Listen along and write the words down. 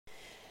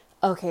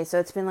Okay, so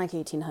it's been like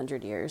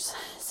 1800 years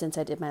since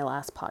I did my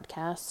last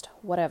podcast.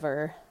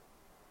 Whatever.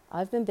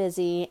 I've been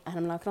busy, and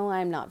I'm not going to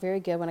lie, I'm not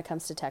very good when it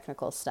comes to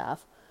technical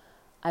stuff.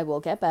 I will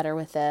get better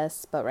with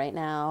this, but right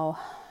now,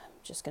 I'm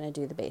just going to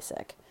do the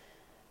basic.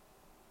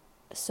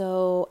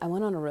 So I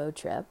went on a road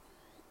trip,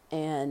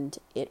 and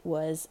it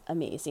was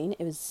amazing.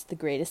 It was the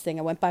greatest thing.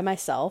 I went by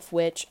myself,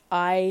 which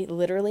I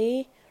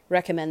literally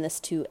recommend this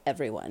to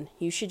everyone.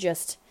 You should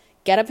just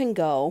get up and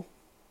go.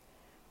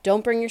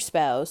 Don't bring your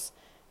spouse.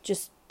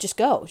 Just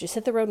go. Just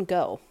hit the road and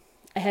go.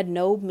 I had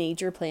no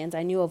major plans.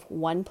 I knew of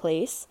one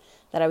place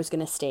that I was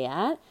going to stay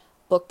at.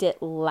 Booked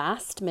it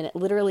last minute,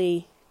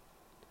 literally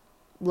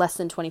less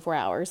than 24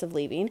 hours of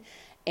leaving.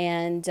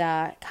 And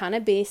kind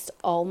of based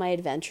all my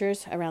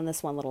adventures around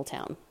this one little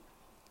town.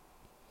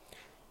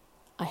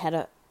 I had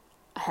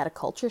a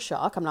culture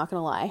shock. I'm not going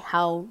to lie.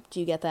 How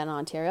do you get that in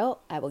Ontario?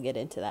 I will get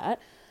into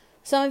that.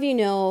 Some of you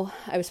know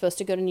I was supposed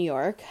to go to New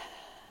York.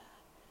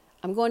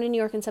 I'm going to New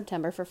York in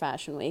September for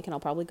Fashion Week, and I'll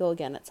probably go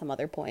again at some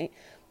other point.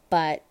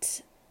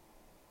 But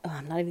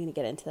I'm not even going to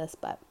get into this,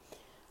 but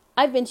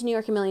I've been to New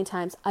York a million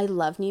times. I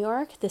love New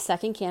York. The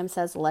second Cam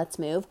says, let's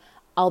move,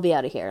 I'll be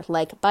out of here.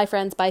 Like, bye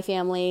friends, bye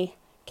family.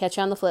 Catch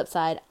you on the flip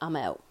side. I'm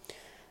out.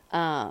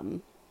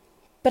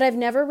 But I've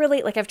never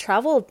really, I've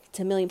traveled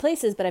to a million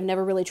places, but I've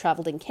never really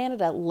traveled in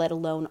Canada, let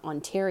alone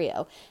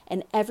Ontario.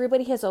 And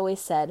everybody has always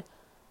said,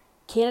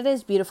 Canada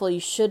is beautiful. You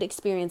should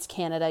experience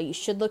Canada. You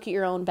should look at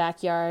your own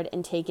backyard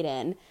and take it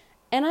in.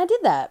 And I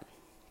did that.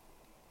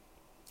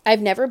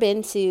 I've never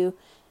been to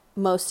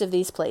most of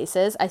these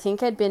places. I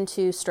think I'd been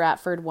to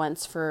Stratford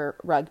once for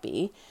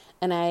rugby.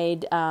 And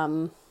I'd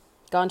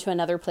gone to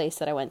another place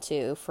that I went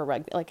to for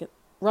rugby.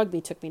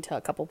 Rugby took me to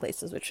a couple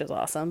places, which was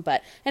awesome.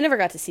 But I never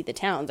got to see the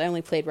towns. I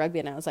only played rugby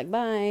and I was like,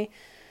 bye.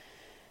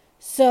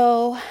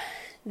 So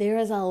there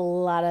is a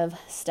lot of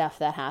stuff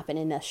that happened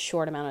in a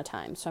short amount of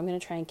time. So I'm going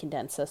to try and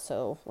condense this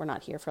so we're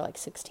not here for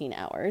 16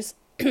 hours.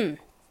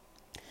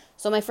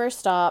 So my first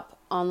stop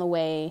on the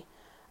way,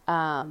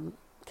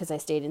 because I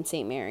stayed in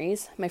St.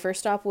 Mary's, my first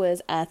stop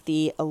was at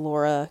the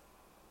Elora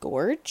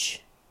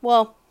Gorge.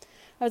 Well,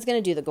 I was going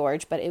to do the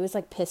gorge, but it was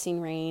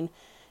pissing rain.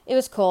 It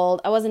was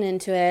cold. I wasn't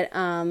into it.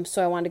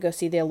 So I wanted to go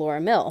see the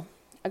Elora Mill.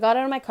 I got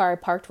out of my car,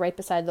 parked right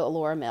beside the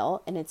Elora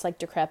Mill, and it's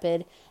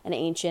decrepit and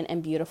ancient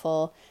and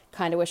beautiful.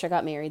 Kind of wish I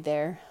got married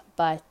there,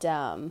 but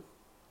it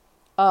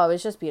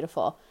was just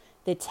beautiful.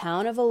 The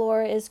town of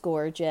Elora is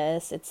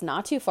gorgeous. It's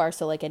not too far,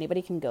 so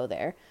anybody can go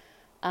there.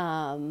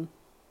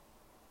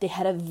 They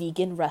had a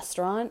vegan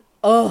restaurant.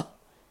 Oh,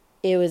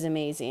 it was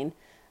amazing.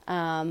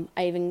 I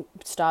even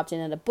stopped in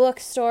at a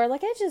bookstore.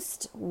 I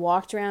just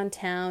walked around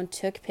town,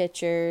 took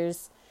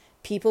pictures.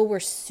 People were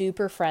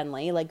super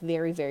friendly,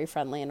 very, very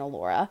friendly in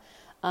Elora.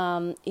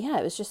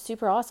 It was just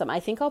super awesome. I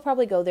think I'll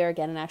probably go there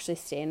again and actually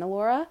stay in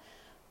Elora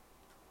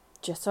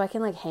just so I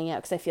can hang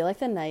out, because I feel the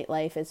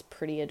nightlife is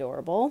pretty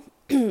adorable.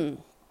 It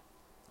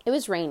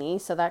was rainy,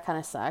 so that kind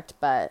of sucked,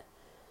 but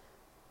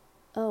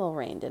a little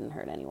rain didn't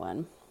hurt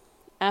anyone.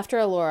 After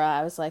Elora,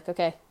 I was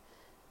okay,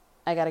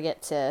 I gotta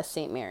get to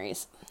St.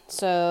 Mary's.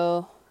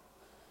 So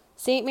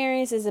St.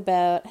 Mary's is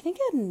about, I think,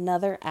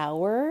 another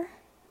hour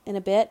and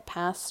a bit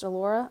past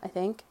Elora, I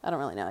think. I don't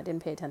really know. I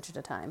didn't pay attention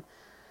to time.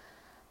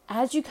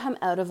 As you come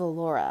out of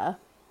Elora,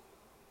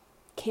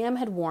 Cam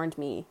had warned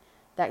me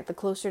that the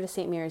closer to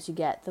St. Mary's you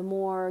get, the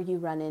more you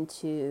run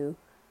into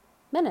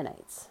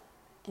Mennonites,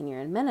 and you're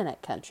in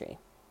Mennonite country.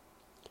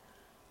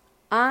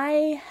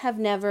 I have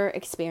never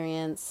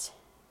experienced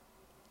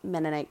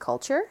Mennonite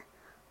culture,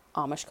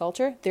 Amish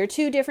culture. They're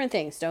two different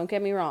things, don't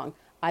get me wrong.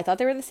 I thought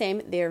they were the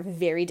same. They're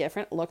very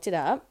different. Looked it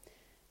up.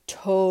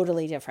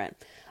 Totally different.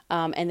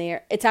 And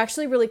it's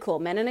actually really cool.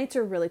 Mennonites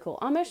are really cool.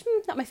 Amish,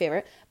 not my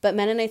favorite, but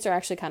Mennonites are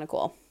actually kind of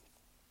cool.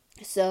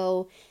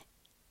 So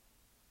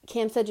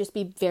Cam said just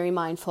be very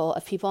mindful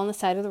of people on the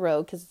side of the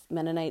road, because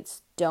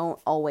Mennonites don't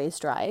always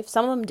drive.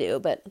 Some of them do,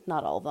 but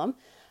not all of them.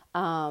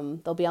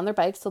 They'll be on their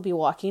bikes, they'll be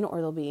walking,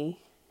 or they'll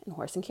be in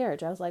horse and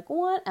carriage. I was like,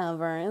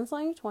 whatever. It's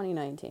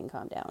 2019,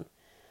 calm down.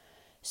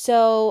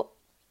 So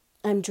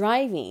I'm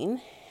driving,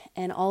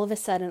 and all of a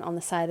sudden on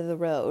the side of the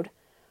road,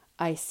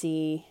 I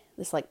see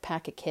this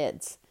pack of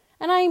kids.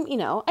 And I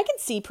can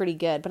see pretty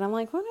good, but I'm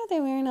like, what are they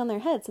wearing on their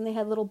heads? And they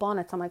had little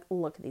bonnets. I'm like,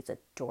 look at these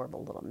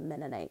adorable little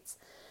Mennonites.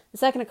 The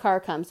second a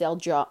car comes, they'll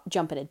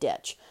jump in a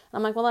ditch. And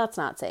I'm like, well, that's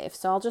not safe.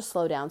 So I'll just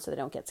slow down so they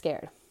don't get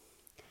scared.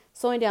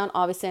 Slowing down,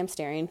 obviously I'm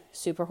staring,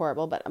 super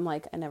horrible, but I'm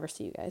like, I never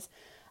see you guys.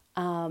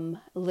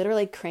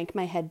 Literally crank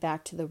my head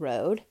back to the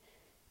road,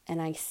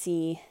 and I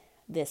see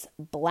this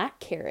black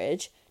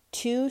carriage,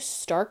 two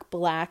stark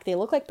black, they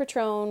look like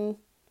Patron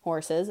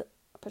horses.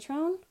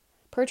 Patron's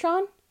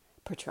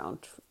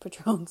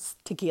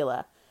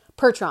tequila.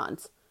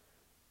 Pertrons.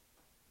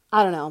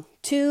 I don't know.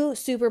 Two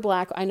super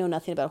black, I know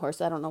nothing about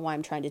horses. I don't know why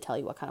I'm trying to tell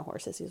you what kind of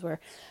horses these were.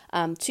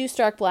 Two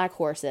stark black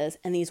horses,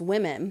 and these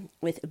women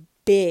with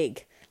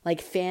big,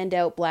 fanned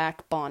out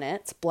black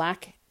bonnets,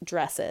 black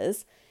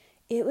dresses.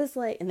 It was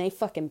and they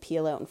fucking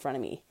peel out in front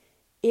of me.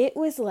 It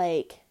was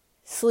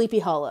Sleepy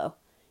Hollow.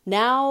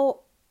 Now,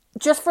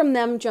 just from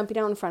them jumping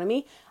out in front of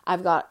me,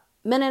 I've got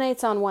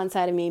Mennonites on one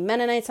side of me,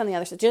 Mennonites on the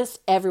other side, just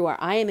everywhere.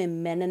 I am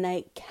in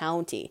Mennonite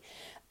County.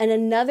 And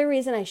another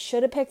reason I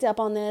should have picked up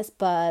on this,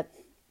 but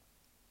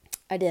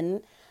I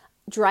didn't.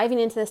 Driving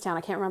into this town,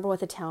 I can't remember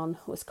what the town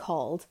was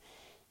called.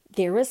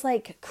 There was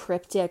like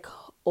cryptic,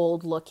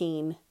 old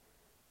looking,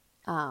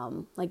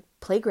 like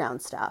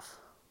playground stuff,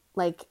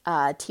 like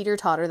a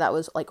teeter-totter that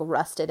was like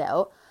rusted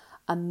out,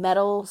 a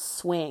metal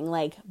swing,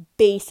 like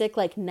basic,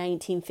 like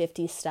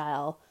 1950s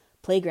style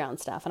playground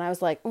stuff. And I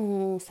was like,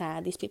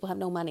 sad. These people have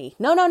no money.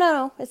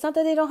 No. It's not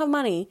that they don't have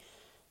money.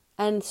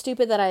 And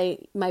stupid that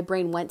my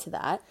brain went to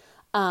that.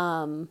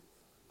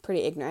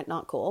 Pretty ignorant,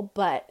 not cool.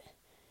 But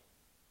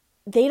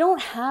they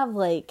don't have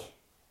like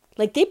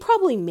they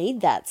probably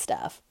made that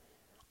stuff.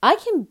 I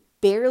can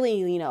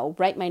barely,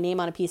 write my name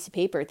on a piece of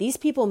paper. These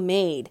people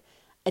made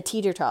a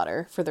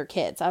teeter-totter for their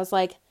kids. I was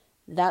like,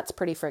 that's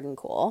pretty friggin'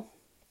 cool.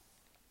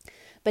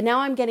 But now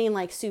I'm getting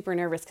like super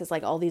nervous because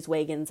like all these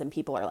wagons and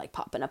people are like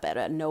popping up out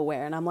of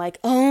nowhere. And I'm like,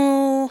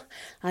 oh,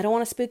 I don't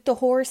want to spook the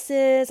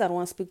horses. I don't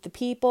want to spook the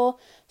people.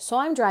 So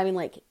I'm driving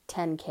like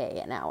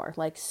 10K an hour,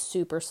 like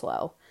super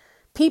slow.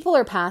 People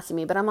are passing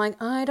me, but I'm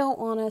like, I don't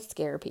want to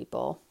scare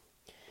people.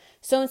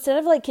 So instead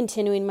of like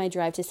continuing my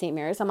drive to St.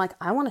 Mary's, I'm like,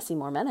 I want to see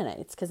more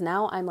Mennonites because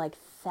now I'm like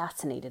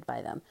fascinated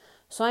by them.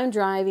 So I'm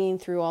driving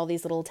through all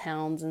these little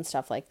towns and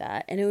stuff like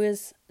that. And it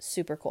was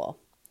super cool.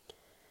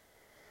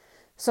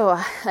 So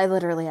I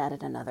literally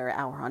added another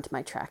hour onto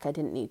my trek. I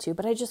didn't need to,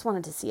 but I just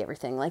wanted to see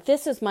everything. Like,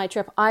 this is my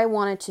trip. I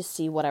wanted to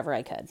see whatever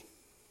I could.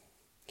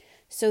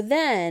 So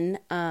then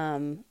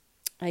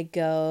I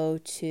go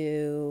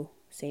to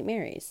St.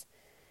 Mary's.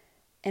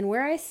 And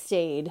where I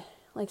stayed,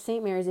 like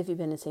St. Mary's, if you've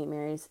been to St.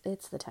 Mary's,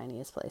 it's the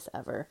tiniest place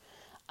ever.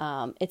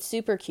 It's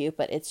super cute,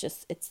 but it's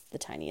the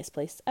tiniest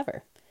place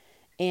ever.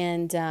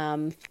 And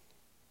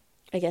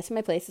I guess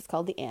my place is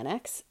called the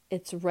Annex.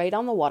 It's right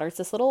on the water. It's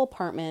this little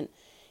apartment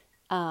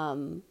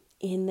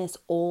in this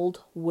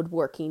old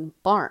woodworking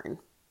barn.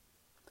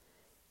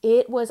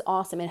 It was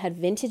awesome. It had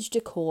vintage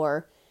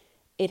decor.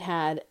 It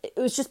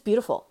was just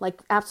beautiful, like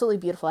absolutely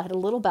beautiful. I had a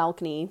little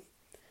balcony.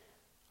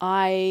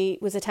 I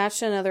was attached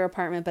to another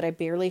apartment, but I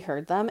barely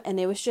heard them. And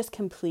it was just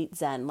complete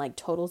zen, like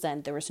total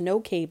zen. There was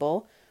no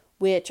cable,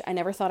 which I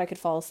never thought I could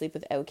fall asleep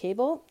without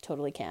cable.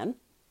 Totally can.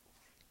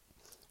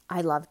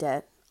 I loved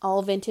it.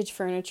 All vintage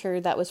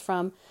furniture that was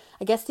from,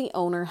 I guess the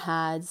owner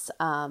has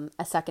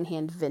a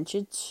secondhand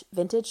vintage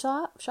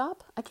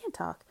shop. I can't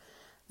talk.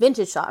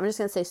 Vintage shop. I'm just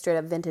going to say straight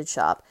up vintage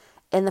shop.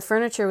 And the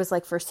furniture was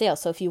like for sale.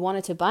 So if you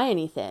wanted to buy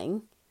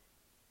anything,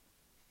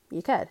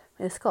 you could.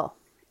 It was cool.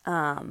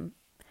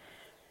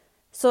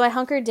 So I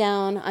hunkered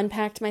down,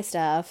 unpacked my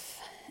stuff,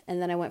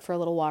 and then I went for a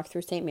little walk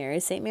through St.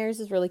 Mary's. St. Mary's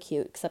is really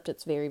cute, except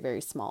it's very,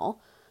 very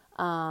small.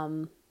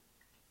 Cam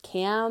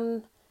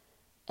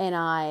and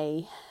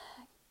I,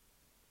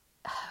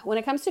 when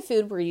it comes to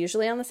food, we're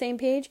usually on the same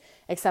page,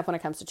 except when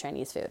it comes to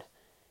Chinese food.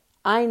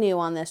 I knew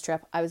on this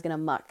trip I was going to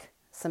muck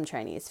some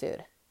Chinese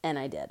food, and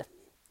I did.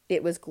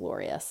 It was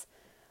glorious.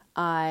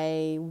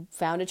 I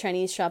found a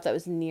Chinese shop that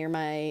was near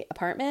my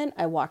apartment.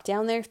 I walked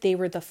down there. They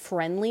were the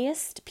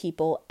friendliest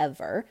people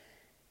ever.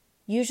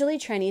 Usually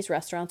Chinese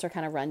restaurants are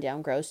kind of run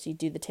down, gross. You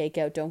do the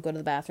takeout, don't go to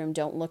the bathroom,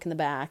 don't look in the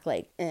back,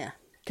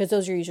 because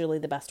those are usually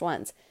the best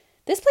ones.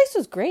 This place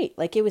was great.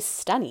 Like, it was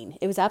stunning.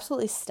 It was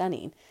absolutely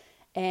stunning.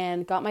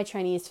 And got my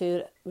Chinese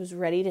food, was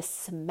ready to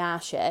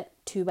smash it.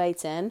 2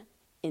 bites in,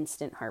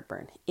 instant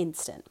heartburn.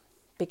 Instant.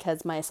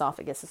 Because my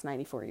esophagus is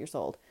 94 years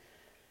old.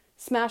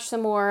 Smashed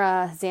some more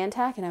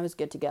Zantac, and I was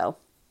good to go.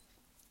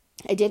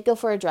 I did go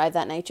for a drive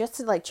that night just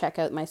to check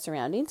out my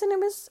surroundings, and it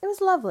was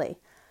lovely.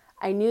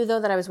 I knew though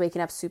that I was waking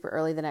up super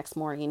early the next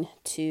morning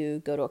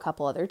to go to a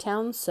couple other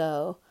towns,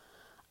 so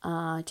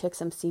I took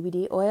some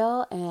CBD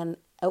oil and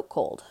out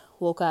cold.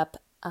 Woke up,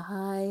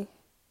 I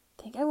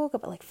think I woke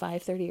up at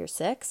 5:30 or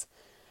 6,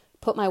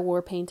 put my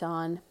war paint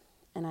on,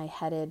 and I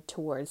headed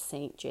towards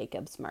St.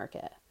 Jacob's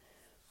Market.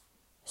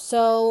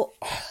 So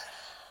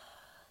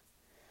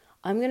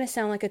I'm going to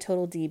sound like a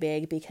total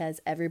D-bag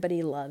because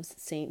everybody loves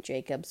St.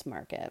 Jacob's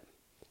Market.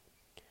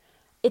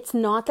 It's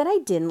not that I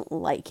didn't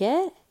like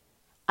it.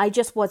 I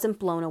just wasn't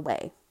blown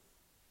away.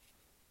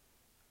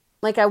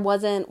 I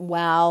wasn't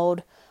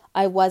wowed.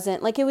 I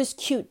wasn't, it was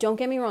cute. Don't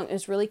get me wrong. It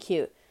was really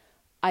cute.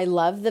 I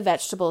loved the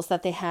vegetables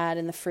that they had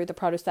and the fruit, the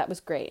produce. That was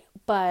great.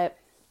 But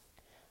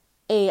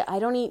I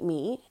don't eat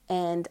meat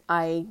and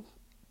I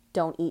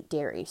don't eat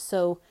dairy.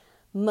 So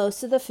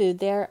most of the food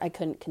there I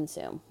couldn't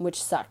consume,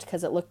 which sucked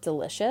because it looked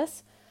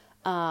delicious.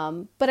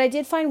 But I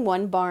did find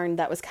one barn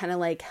that was kind of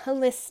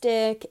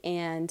holistic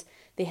and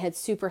they had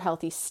super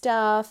healthy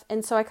stuff.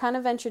 And so I kind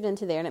of ventured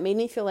into there and it made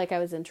me feel like I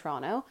was in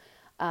Toronto.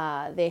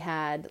 They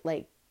had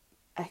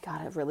I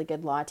got a really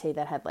good latte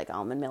that had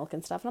almond milk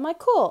and stuff. And I'm like,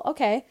 cool.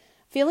 Okay.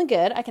 Feeling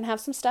good. I can have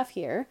some stuff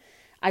here.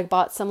 I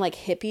bought some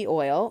hippie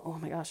oil. Oh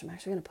my gosh. I'm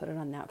actually going to put it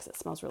on now because it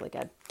smells really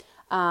good.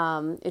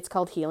 It's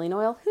called healing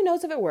oil. Who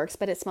knows if it works,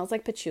 but it smells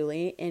like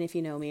patchouli. And if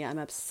you know me, I'm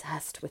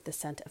obsessed with the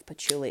scent of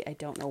patchouli. I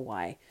don't know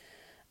why.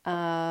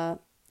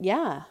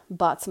 yeah,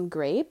 bought some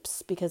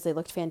grapes because they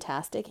looked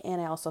fantastic.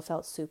 And I also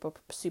felt super,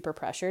 super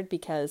pressured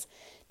because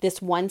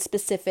this one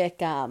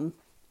specific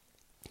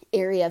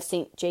area of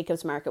St.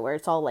 Jacob's Market where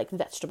it's all like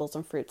vegetables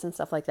and fruits and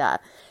stuff like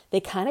that,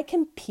 they kind of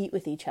compete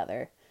with each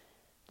other.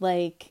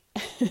 Like,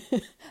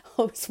 I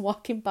was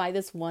walking by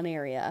this one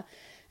area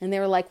and they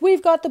were like,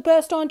 we've got the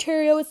best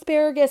Ontario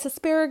asparagus.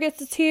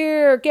 Asparagus is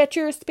here. Get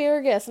your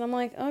asparagus. And I'm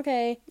like,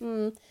 okay,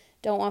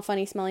 don't want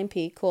funny smelling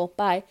pea. Cool,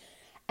 bye.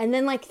 And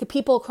then like the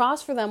people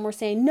across from them were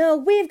saying, no,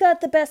 we've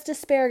got the best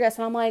asparagus.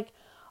 And I'm like,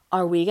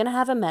 are we going to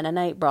have a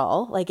Mennonite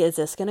brawl? Like, is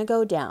this going to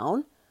go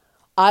down?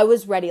 I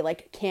was ready,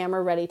 like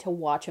camera ready to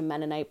watch a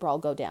Mennonite brawl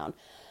go down.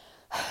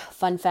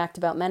 Fun fact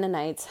about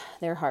Mennonites,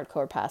 they're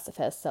hardcore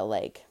pacifists. So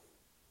like,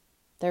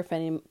 they're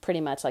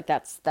pretty much like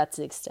that's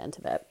the extent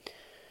of it.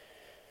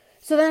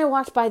 So then I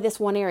walked by this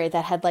one area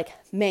that had like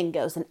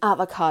mangoes and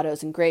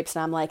avocados and grapes.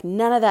 And I'm like,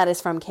 none of that is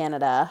from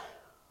Canada,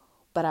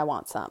 but I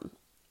want some.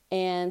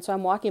 And so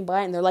I'm walking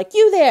by and they're like,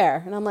 you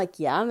there? And I'm like,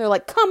 yeah. And they're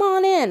like, come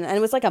on in. And it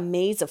was like a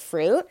maze of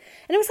fruit.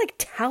 And it was like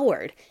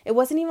towered. It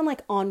wasn't even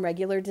like on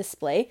regular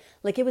display.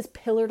 Like it was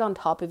pillared on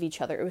top of each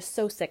other. It was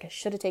so sick. I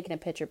should have taken a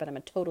picture, but I'm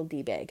a total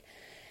D-bag.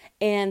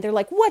 And they're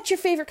like, what's your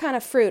favorite kind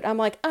of fruit? I'm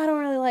like, I don't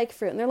really like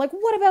fruit. And they're like,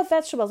 what about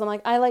vegetables? I'm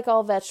like, I like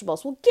all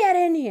vegetables. Well, get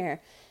in here.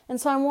 And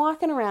so I'm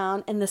walking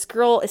around and this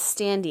girl is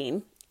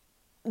standing.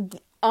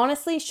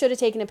 Honestly, should have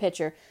taken a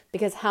picture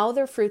because how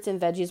their fruits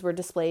and veggies were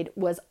displayed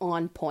was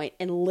on point.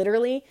 And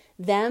literally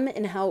them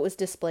and how it was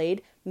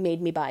displayed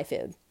made me buy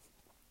food.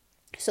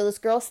 So this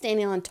girl's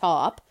standing on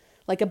top,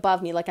 like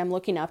above me, like I'm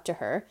looking up to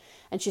her.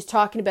 And she's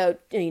talking about,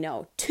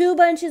 2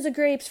 bunches of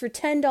grapes for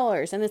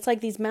 $10. And it's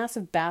like these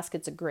massive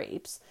baskets of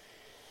grapes.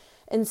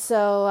 And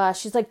so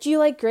she's like, do you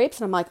like grapes?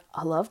 And I'm like,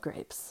 I love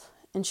grapes.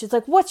 And she's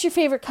like, what's your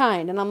favorite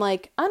kind? And I'm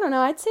like, I don't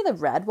know. I'd say the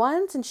red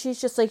ones. And she's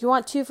just like, you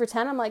want 2 for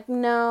 10? I'm like,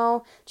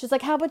 no. She's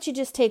like, how about you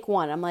just take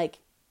 1? I'm like,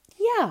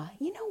 yeah,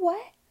 you know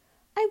what?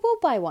 I will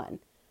buy 1.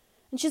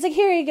 And she's like,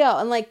 here you go.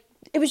 And like,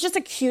 it was just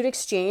a cute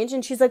exchange.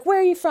 And she's like, where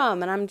are you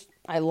from? And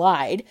I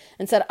lied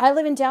and said, I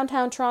live in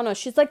downtown Toronto.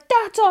 She's like,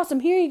 that's awesome.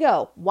 Here you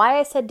go. Why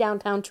I said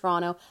downtown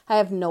Toronto, I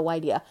have no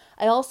idea.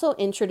 I also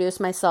introduced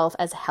myself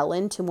as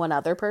Helen to one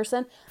other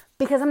person,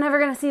 because I'm never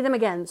going to see them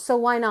again. So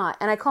why not?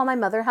 And I call my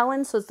mother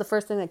Helen, so it's the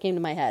first thing that came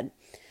to my head.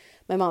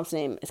 My mom's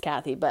name is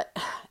Kathy, but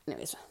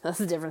anyways,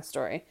 that's a different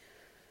story.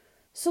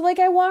 So like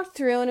I walked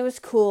through and it was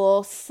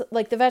cool.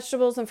 Like the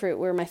vegetables and fruit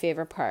were my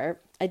favorite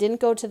part. I didn't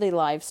go to the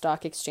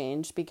livestock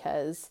exchange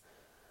because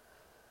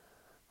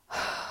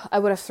I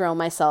would have thrown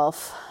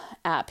myself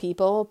at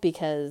people,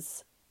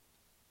 because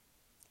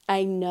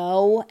I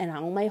know, and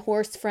all my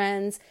horse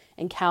friends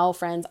and cow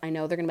friends, I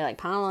know they're going to be like,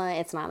 Paula,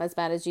 it's not as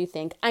bad as you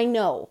think. I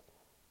know.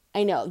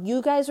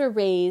 You guys were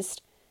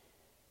raised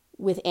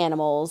with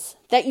animals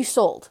that you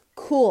sold.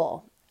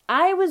 Cool.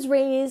 I was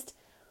raised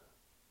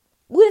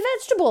with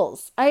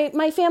vegetables.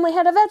 My family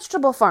had a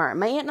vegetable farm.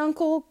 My aunt and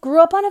uncle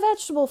grew up on a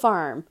vegetable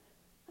farm.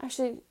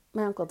 Actually,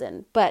 my uncle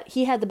didn't, but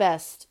he had the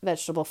best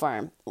vegetable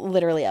farm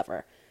literally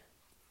ever.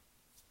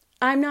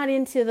 I'm not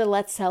into the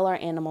let's sell our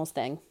animals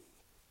thing,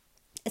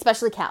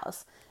 especially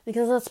cows,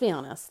 because let's be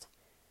honest.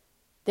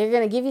 They're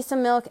going to give you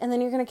some milk and then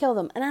you're going to kill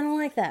them. And I don't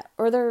like that.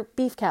 Or they're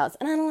beef cows.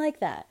 And I don't like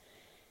that.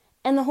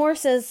 And the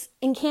horses,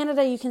 in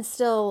Canada, you can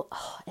still,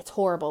 it's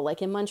horrible.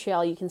 Like in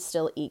Montreal, you can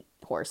still eat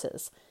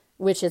horses,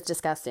 which is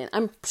disgusting.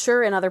 I'm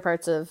sure in other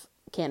parts of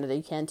Canada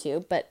you can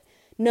too, but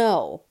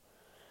no.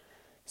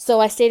 So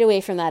I stayed away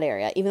from that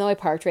area, even though I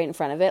parked right in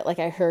front of it. Like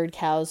I heard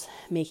cows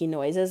making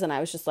noises and I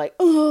was just like,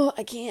 oh,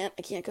 I can't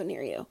go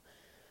near you.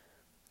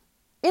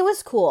 It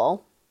was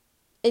cool.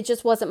 It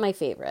just wasn't my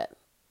favorite.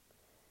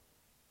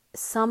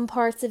 Some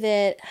parts of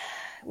it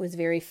was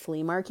very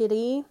flea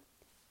market-y,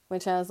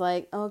 which I was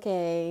like,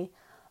 okay,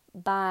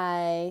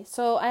 bye.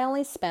 So I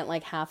only spent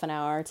like half an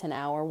hour to an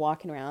hour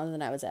walking around and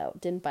then I was out.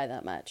 Didn't buy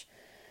that much.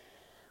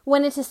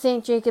 Went into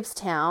St. Jacob's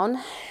Town.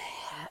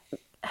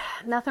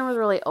 Nothing was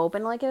really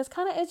open. Like it's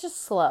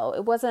just slow.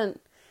 It wasn't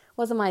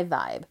my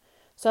vibe.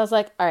 So I was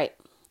like, all right,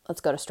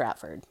 let's go to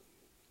Stratford.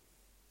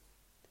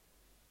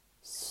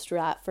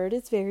 Stratford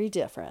is very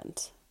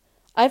different.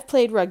 I've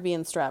played rugby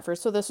in Stratford,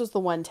 so this was the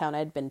one town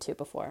I'd been to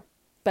before.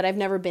 But I've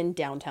never been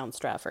downtown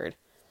Stratford.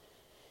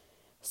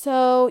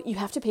 So you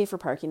have to pay for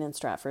parking in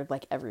Stratford,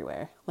 like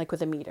everywhere, like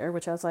with a meter,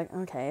 which I was like,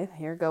 okay,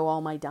 here go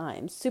all my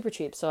dimes. Super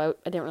cheap, so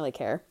I didn't really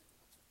care.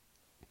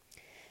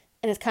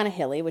 And it's kind of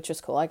hilly, which was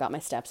cool. I got my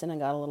steps in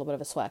and got a little bit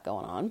of a sweat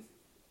going on.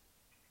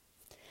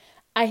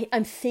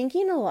 I'm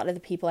thinking a lot of the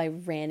people I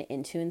ran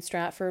into in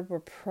Stratford were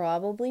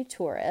probably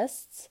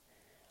tourists.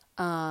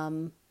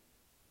 But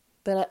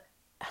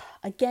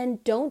again,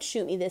 don't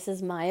shoot me. This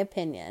is my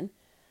opinion.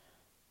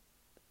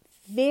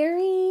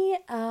 Very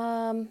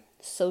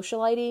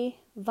socialite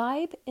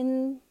vibe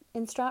in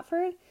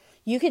Stratford.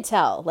 You could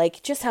tell,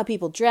 like, just how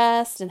people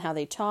dressed and how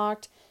they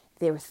talked.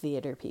 They were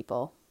theater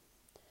people.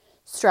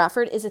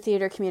 Stratford is a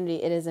theater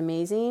community. It is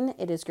amazing.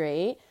 It is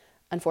great.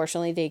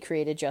 Unfortunately, they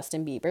created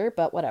Justin Bieber,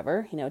 but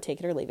whatever, take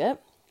it or leave it.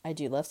 I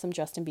do love some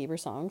Justin Bieber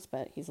songs,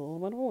 but he's a little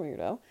bit of a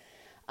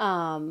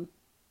weirdo.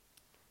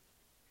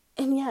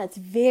 And yeah, it's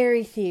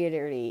very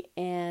theatery,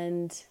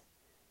 and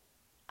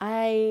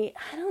I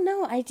don't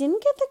know, I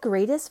didn't get the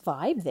greatest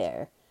vibe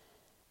there.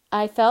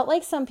 I felt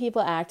like some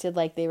people acted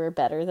like they were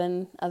better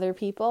than other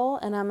people,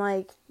 and I'm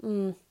like,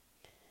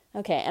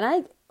 okay.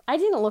 And I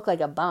didn't look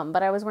like a bum,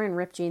 but I was wearing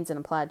ripped jeans and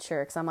a plaid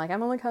shirt, because I'm like,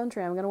 I'm only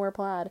country, I'm going to wear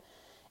plaid.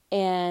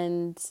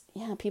 And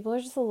yeah, people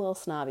are just a little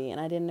snobby, and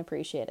I didn't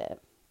appreciate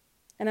it.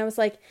 And I was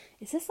like,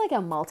 is this like a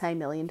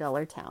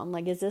multi-million-dollar town?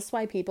 Like, is this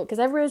why people, because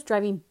everyone's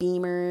driving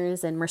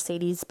Beamers and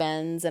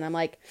Mercedes-Benz, and I'm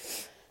like,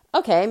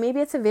 okay,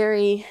 maybe it's a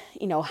very,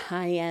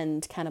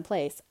 high-end kind of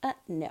place.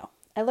 No.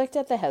 I looked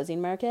at the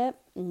housing market.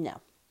 No.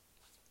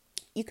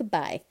 You could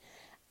buy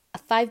a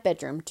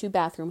 5-bedroom,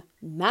 2-bathroom,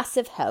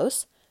 massive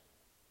house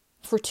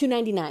for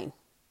 $299.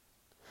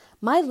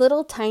 My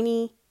little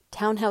tiny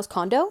townhouse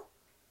condo,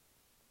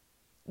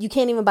 you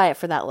can't even buy it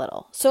for that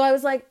little. So I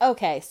was like,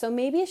 okay, so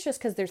maybe it's just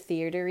because they're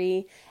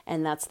theatery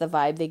and that's the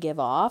vibe they give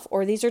off,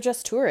 or these are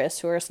just tourists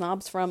who are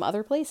snobs from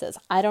other places.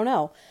 I don't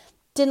know.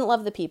 Didn't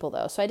love the people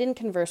though, so I didn't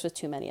converse with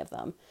too many of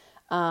them.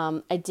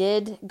 I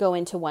did go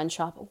into one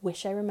shop.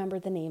 Wish I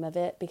remembered the name of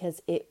it,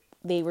 because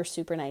they were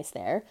super nice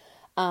there.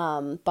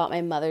 Bought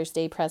my Mother's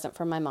Day present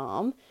from my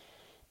mom.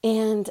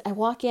 And I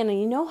walk in, and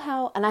you know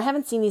how, and I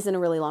haven't seen these in a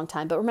really long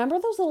time, but remember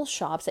those little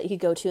shops that you could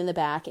go to in the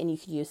back and you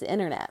could use the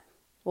internet?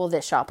 Well,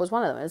 this shop was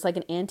one of them. It was like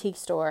an antique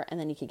store, and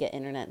then you could get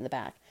internet in the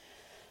back.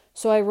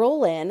 So I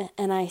roll in,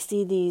 and I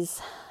see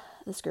this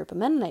group of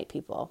Mennonite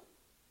people.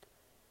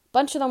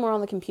 Bunch of them were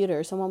on the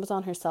computer. Someone was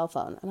on her cell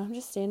phone. And I'm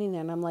just standing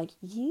there, and I'm like,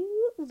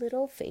 you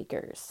little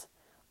fakers.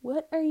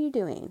 What are you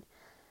doing?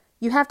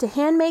 You have to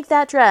hand make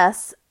that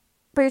dress,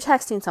 but you're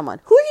texting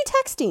someone. Who are you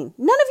texting?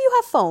 None of you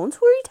have phones.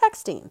 Who are you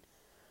texting?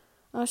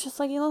 I was just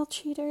like, you little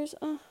cheaters.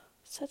 Oh,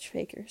 such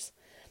fakers.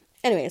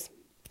 Anyways,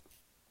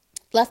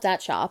 left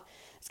that shop.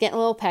 I was getting a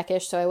little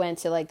peckish, so I went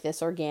to like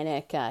this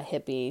organic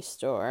hippie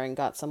store and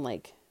got some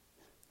like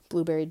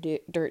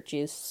blueberry dirt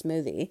juice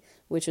smoothie,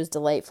 which was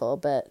delightful.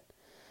 But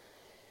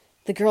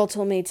the girl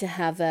told me to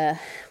have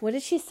what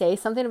did she say?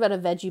 Something about a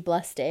veggie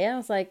blessed day. I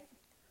was like,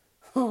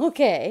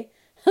 okay.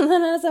 And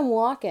then as I'm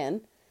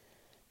walking,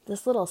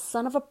 this little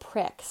son of a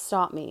prick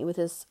stopped me with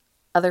his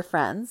other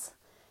friends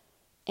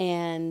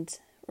and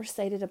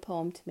recited a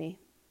poem to me.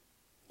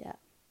 Yeah.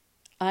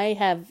 I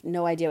have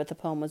no idea what the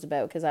poem was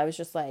about, because I was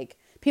just like,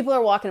 people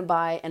are walking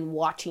by and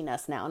watching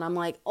us now. And I'm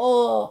like,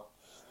 oh,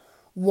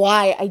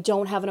 why? I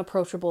don't have an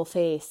approachable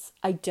face.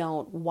 I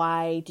don't.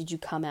 Why did you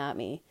come at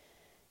me?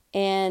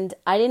 And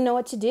I didn't know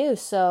what to do.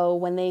 So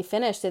when they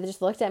finished, they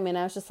just looked at me, and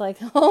I was just like,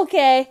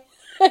 okay.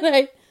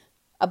 And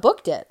I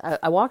booked it.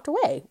 I walked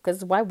away,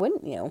 because why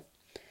wouldn't you?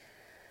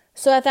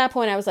 So at that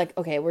point, I was like,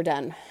 okay, we're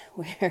done.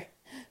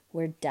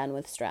 We're done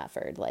with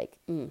Stratford. Like,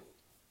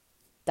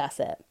 that's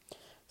it.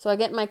 So I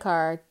get in my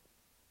car,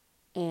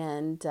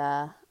 and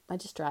I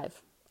just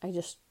drive. I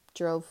just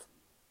drove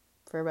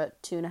for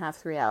about 2.5,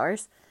 3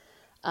 hours.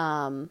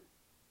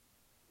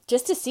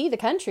 Just to see the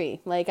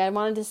country. Like, I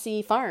wanted to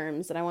see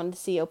farms, and I wanted to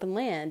see open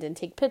land and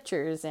take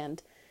pictures,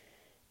 and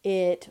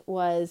it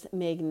was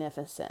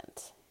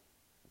magnificent.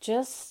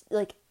 Just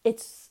like,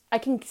 I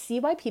can see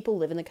why people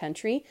live in the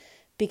country,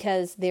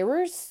 because there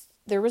was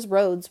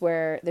roads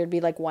where there'd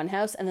be like one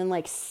house, and then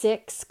like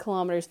 6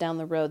 kilometers down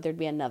the road there'd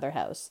be another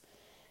house.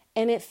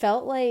 And it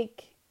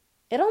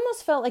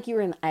almost felt like you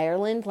were in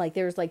Ireland. Like,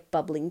 there was like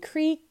bubbling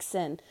creeks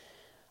and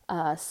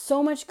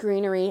so much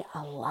greenery,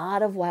 a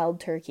lot of wild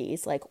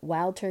turkeys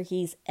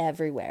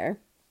everywhere.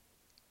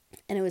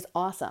 And it was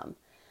awesome.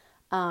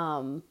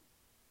 And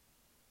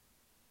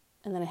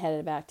then I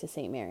headed back to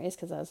St. Mary's,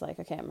 because I was like,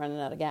 okay, I'm running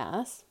out of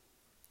gas.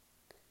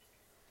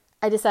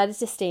 I decided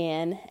to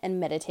stay in and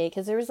meditate,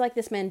 because there was like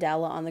this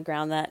mandala on the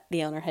ground that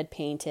the owner had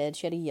painted.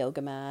 She had a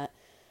yoga mat.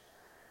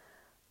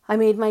 I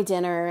made my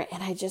dinner,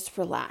 and I just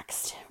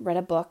relaxed, read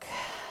a book,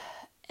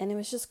 and it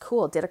was just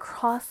cool. Did a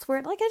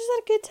crossword. Like, I just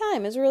had a good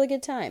time. It was a really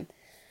good time.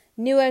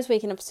 Knew I was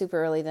waking up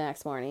super early the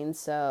next morning,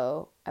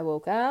 so I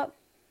woke up.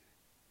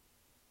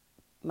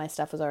 My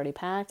stuff was already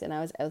packed, and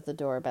I was out the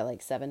door by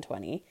like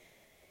 7:20.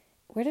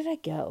 Where did I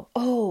go?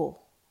 Oh,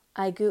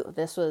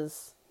 this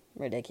was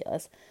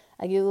ridiculous.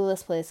 I Googled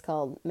this place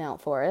called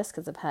Mount Forest,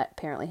 because it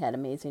apparently had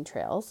amazing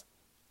trails.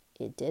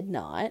 It did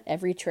not.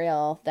 Every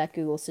trail that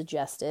Google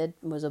suggested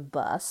was a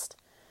bust.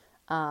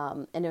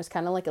 And it was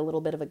kind of like a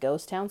little bit of a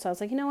ghost town. So I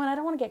was like, you know what? I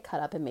don't want to get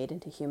cut up and made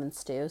into human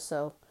stew.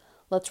 So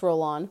let's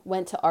roll on.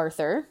 Went to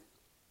Arthur,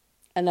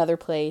 another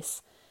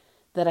place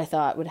that I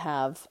thought would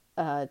have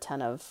a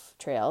ton of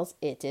trails.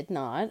 It did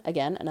not.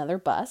 Again, another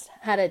bust.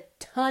 Had a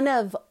ton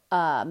of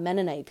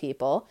Mennonite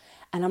people.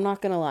 And I'm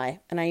not going to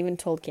lie. And I even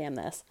told Cam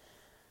this.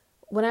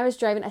 When I was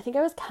driving, I think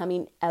I was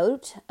coming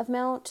out of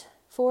Mount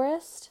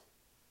Forest.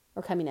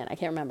 Or coming in. I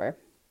can't remember.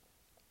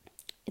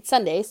 It's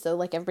Sunday, so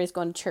like everybody's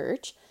going to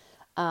church.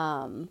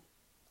 I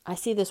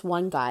see this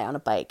one guy on a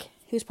bike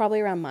who's probably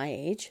around my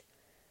age.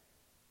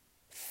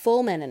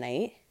 Full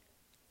Mennonite.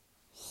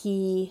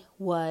 He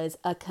was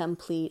a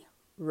complete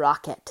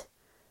rocket.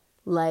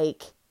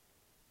 Like,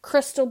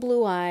 crystal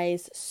blue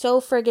eyes,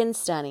 so friggin'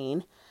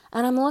 stunning.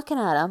 And I'm looking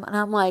at him, and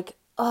I'm like,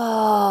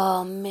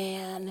 Oh,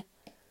 man.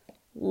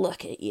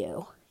 Look at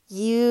you.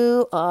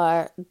 You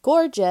are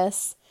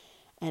gorgeous.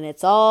 And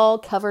it's all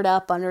covered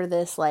up under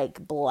this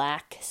like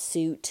black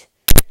suit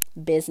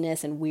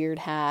business and weird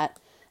hat.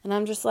 And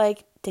I'm just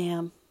like,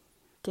 damn,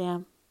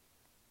 damn.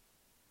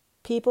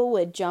 People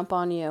would jump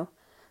on you.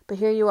 But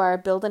here you are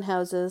building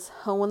houses,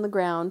 hoeing the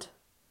ground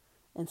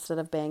instead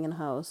of banging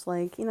hoes.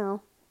 Like,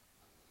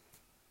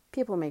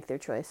 people make their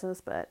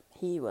choices, but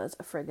he was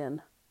a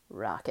friggin'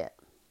 rocket.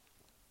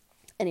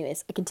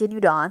 Anyways, I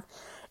continued on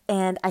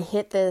and I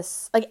hit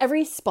this, like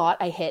every spot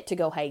I hit to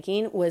go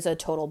hiking was a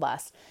total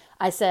bust.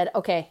 I said,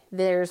 okay,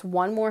 there's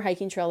one more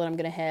hiking trail that I'm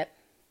going to hit.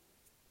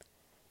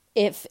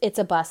 If it's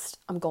a bust,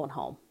 I'm going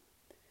home.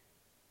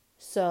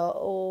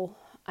 So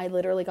I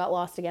literally got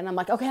lost again. I'm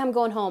like, okay, I'm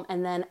going home.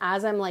 And then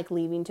as I'm like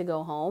leaving to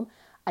go home,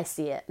 I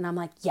see it and I'm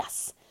like,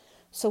 yes.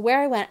 So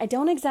where I went, I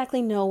don't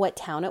exactly know what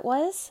town it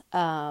was.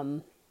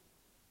 I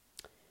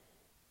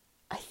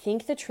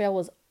think the trail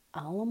was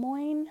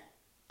Alamoine.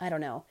 I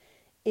don't know.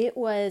 It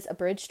was a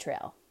bridge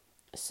trail.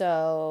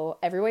 So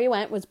everywhere you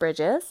went was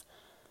bridges.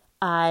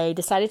 I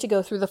decided to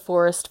go through the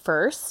forest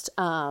first.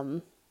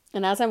 And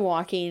as I'm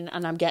walking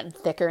and I'm getting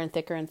thicker and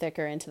thicker and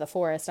thicker into the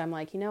forest, I'm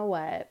like, you know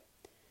what?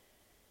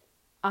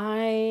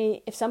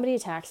 If somebody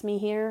attacks me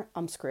here,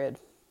 I'm screwed.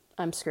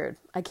 I'm screwed.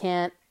 I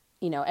can't,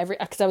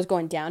 because I was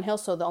going downhill.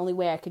 So the only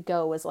way I could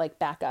go was like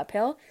back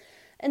uphill.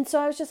 And so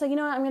I was just like, you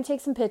know what? I'm going to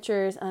take some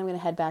pictures and I'm going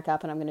to head back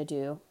up and I'm going to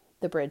do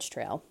the bridge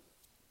trail.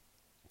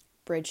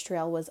 Bridge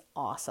trail was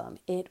awesome.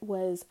 It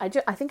was, I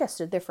think I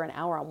stood there for an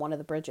hour on one of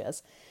the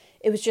bridges.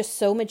 It was just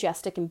so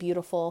majestic and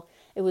beautiful.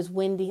 It was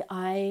windy.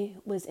 I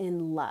was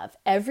in love.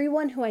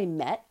 Everyone who I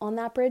met on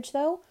that bridge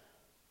though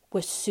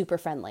was super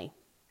friendly.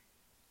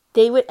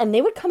 They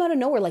would come out of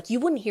nowhere. Like you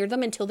wouldn't hear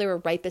them until they were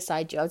right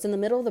beside you. I was in the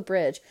middle of the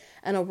bridge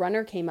and a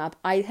runner came up.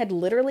 I had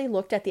literally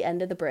looked at the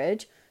end of the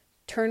bridge,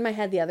 turned my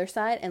head the other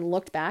side and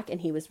looked back and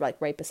he was like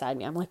right beside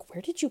me. I'm like,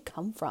 where did you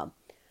come from?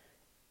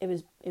 It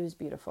was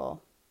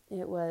beautiful.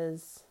 It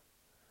was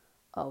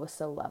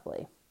so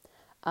lovely.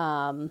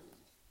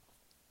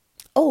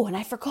 Oh, and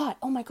I forgot.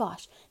 Oh my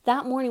gosh.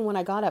 That morning when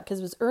I got up, because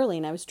it was early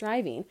and I was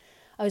driving,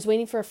 I was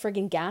waiting for a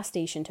friggin' gas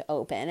station to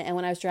open. And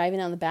when I was driving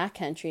down the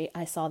backcountry,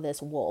 I saw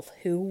this wolf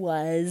who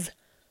was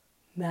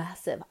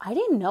massive. I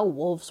didn't know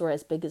wolves were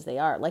as big as they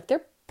are. Like,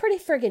 they're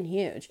pretty friggin'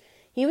 huge.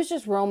 He was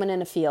just roaming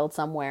in a field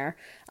somewhere.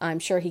 I'm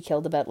sure he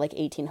killed about like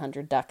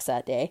 1,800 ducks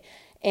that day.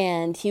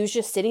 And he was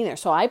just sitting there.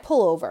 So I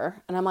pull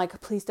over and I'm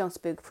like, please don't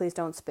spook. Please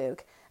don't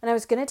spook. And I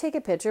was going to take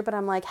a picture, but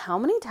I'm like, how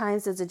many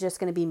times is it just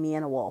going to be me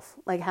and a wolf?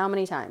 Like, how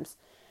many times?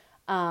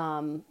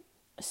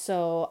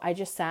 So I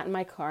just sat in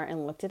my car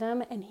and looked at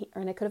him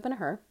and it could have been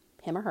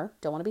him or her.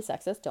 Don't want to be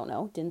sexist. Don't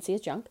know. Didn't see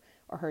his junk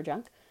or her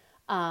junk.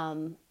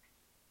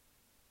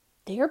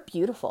 They are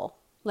beautiful.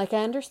 Like,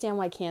 I understand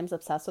why Cam's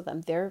obsessed with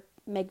them. They're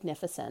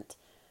magnificent.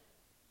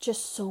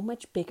 Just so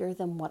much bigger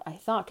than what I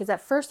thought. Because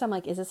at first I'm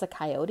like, is this a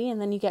coyote?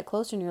 And then you get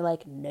closer and you're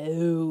like,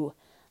 no,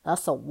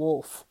 that's a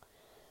wolf.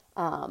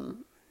 Yeah,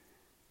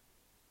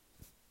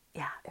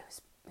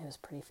 it was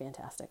pretty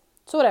fantastic.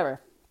 So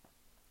whatever.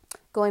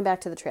 Going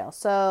back to the trail.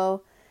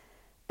 So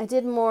I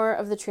did more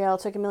of the trail,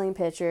 took a million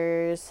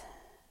pictures,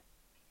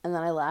 and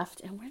then I left.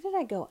 And where did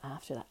I go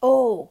after that?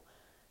 Oh,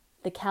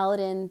 the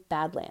Caledon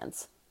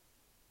Badlands.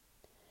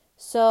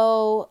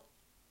 So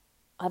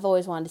I've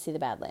always wanted to see the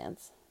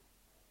Badlands.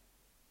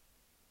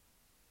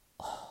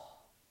 Oh,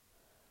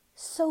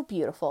 so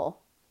beautiful.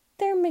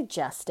 They're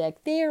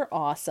majestic. They're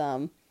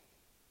awesome.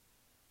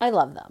 I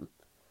love them.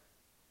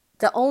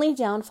 The only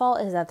downfall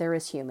is that there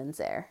is humans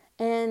there.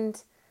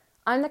 And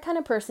I'm the kind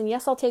of person,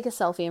 yes, I'll take a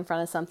selfie in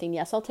front of something.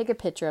 Yes, I'll take a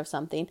picture of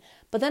something.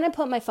 But then I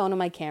put my phone and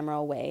my camera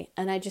away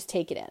and I just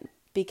take it in.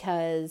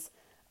 Because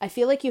I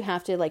feel like you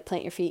have to like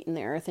plant your feet in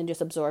the earth and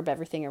just absorb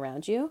everything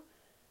around you.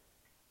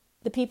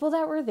 The people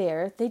that were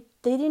there, they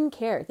didn't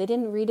care. They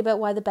didn't read about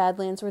why the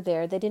Badlands were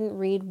there. They didn't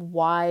read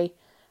why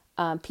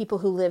people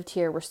who lived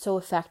here were so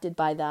affected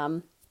by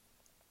them.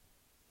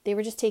 They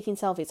were just taking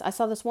selfies. I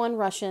saw this one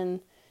Russian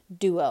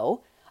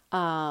duo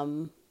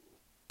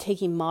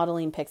taking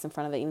modeling pics in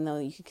front of it, even though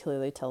you could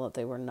clearly tell that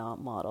they were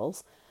not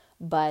models.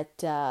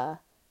 But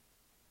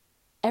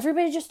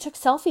everybody just took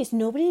selfies.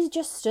 Nobody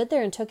just stood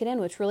there and took it in,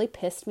 which really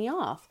pissed me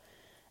off.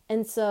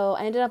 And so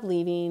I ended up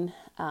leaving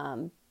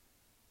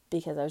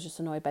because I was just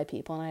annoyed by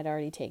people and I'd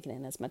already taken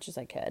in as much as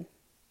I could.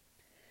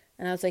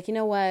 And I was like, you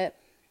know what?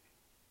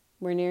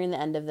 We're nearing the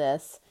end of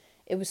this.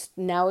 It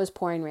was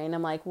pouring rain.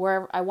 I'm like,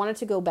 I wanted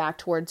to go back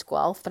towards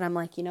Guelph, but I'm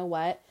like, you know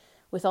what?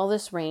 With all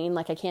this rain,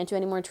 like I can't do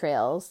any more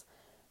trails.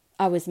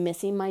 I was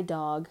missing my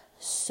dog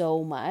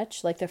so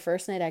much. Like the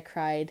first night I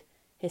cried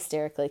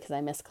hysterically because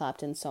I missed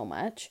Clapton so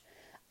much.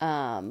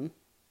 And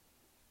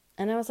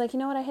I was like, you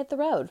know what? I hit the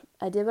road.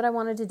 I did what I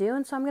wanted to do,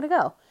 and so I'm going to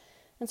go.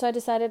 And so I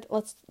decided,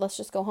 let's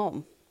just go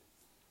home.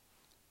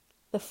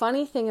 The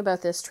funny thing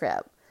about this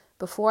trip,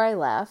 before I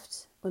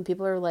left, when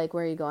people were like,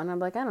 where are you going? I'm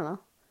like, I don't know.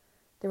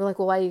 They were like,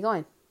 well, why are you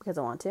going? Because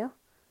I want to.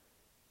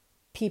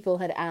 People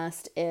had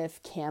asked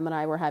if Cam and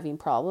I were having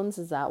problems.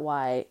 Is that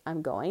why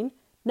I'm going?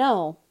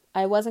 No,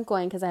 I wasn't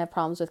going because I have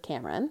problems with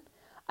Cameron.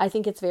 I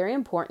think it's very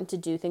important to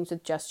do things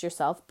with just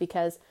yourself,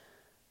 because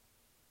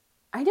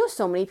I know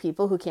so many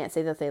people who can't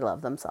say that they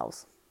love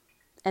themselves.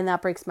 And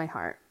that breaks my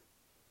heart.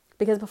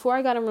 Because before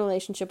I got in a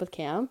relationship with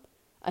Cam,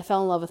 I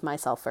fell in love with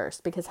myself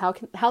first. Because how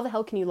the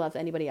hell can you love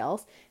anybody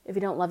else if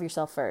you don't love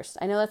yourself first?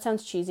 I know that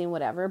sounds cheesy and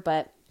whatever,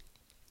 but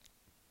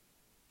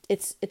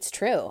it's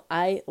true.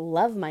 I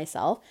love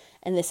myself,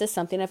 and this is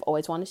something I've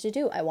always wanted to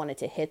do. I wanted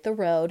to hit the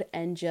road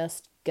and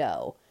just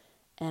go.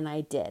 And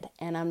I did.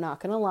 And I'm not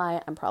going to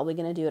lie, I'm probably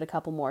going to do it a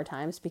couple more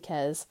times,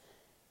 because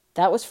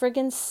that was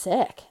friggin'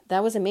 sick.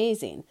 That was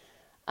amazing.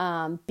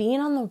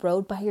 Being on the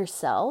road by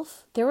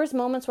yourself, there was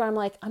moments where I'm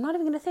like, I'm not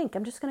even going to think.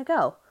 I'm just going to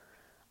go.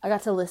 I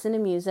got to listen to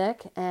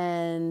music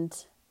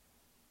and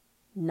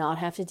not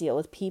have to deal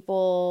with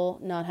people,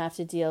 not have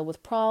to deal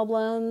with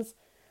problems.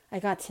 I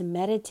got to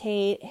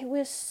meditate. It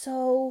was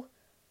so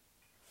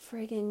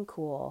friggin'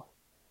 cool.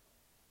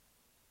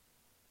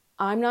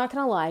 I'm not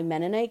going to lie,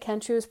 Mennonite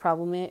country was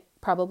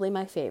probably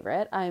my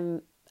favorite.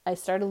 I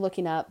started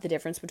looking up the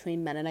difference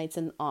between Mennonites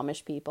and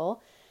Amish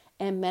people.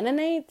 And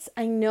Mennonites,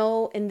 I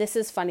know, and this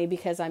is funny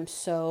because I'm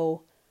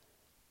so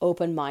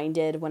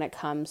open-minded when it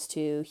comes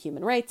to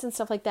human rights and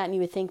stuff like that. And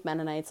you would think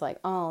Mennonites like,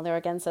 oh, they're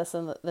against this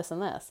and this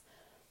and this.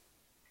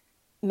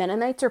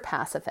 Mennonites are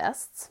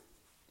pacifists.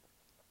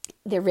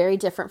 They're very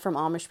different from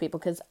Amish people,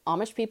 because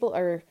Amish people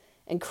are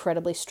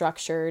incredibly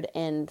structured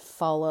and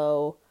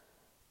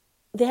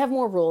they have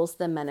more rules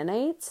than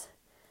Mennonites.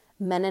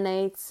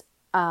 Mennonites,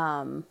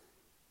 I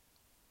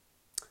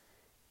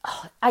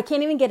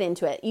can't even get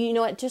into it. You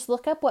know what? Just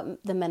look up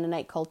what the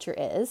Mennonite culture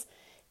is.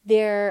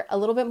 They're a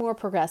little bit more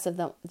progressive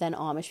than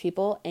Amish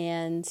people,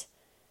 and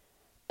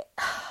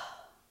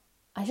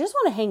I just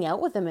want to hang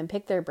out with them and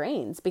pick their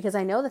brains, because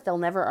I know that they'll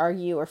never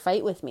argue or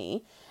fight with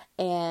me,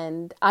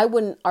 and I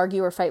wouldn't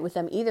argue or fight with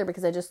them either,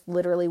 because I just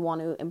literally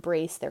want to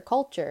embrace their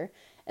culture.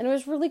 And it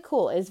was really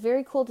cool. It's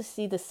very cool to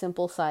see the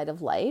simple side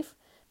of life,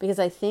 because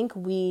I think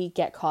we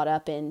get caught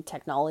up in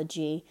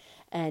technology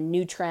and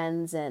new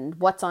trends and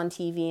what's on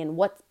TV and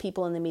what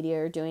people in the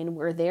media are doing,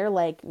 where they're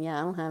like, yeah,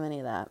 I don't have any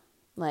of that.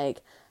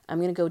 Like, I'm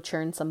going to go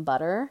churn some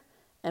butter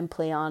and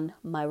play on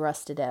my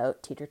rusted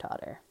out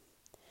teeter-totter.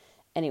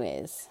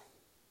 Anyways,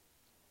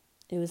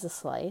 it was a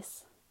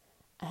slice.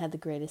 I had the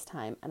greatest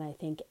time, and I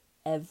think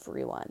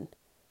everyone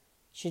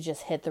should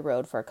just hit the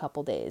road for a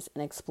couple days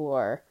and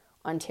explore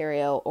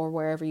Ontario or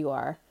wherever you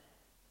are,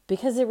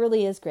 because it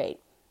really is great.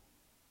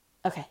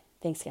 Okay,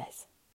 thanks guys.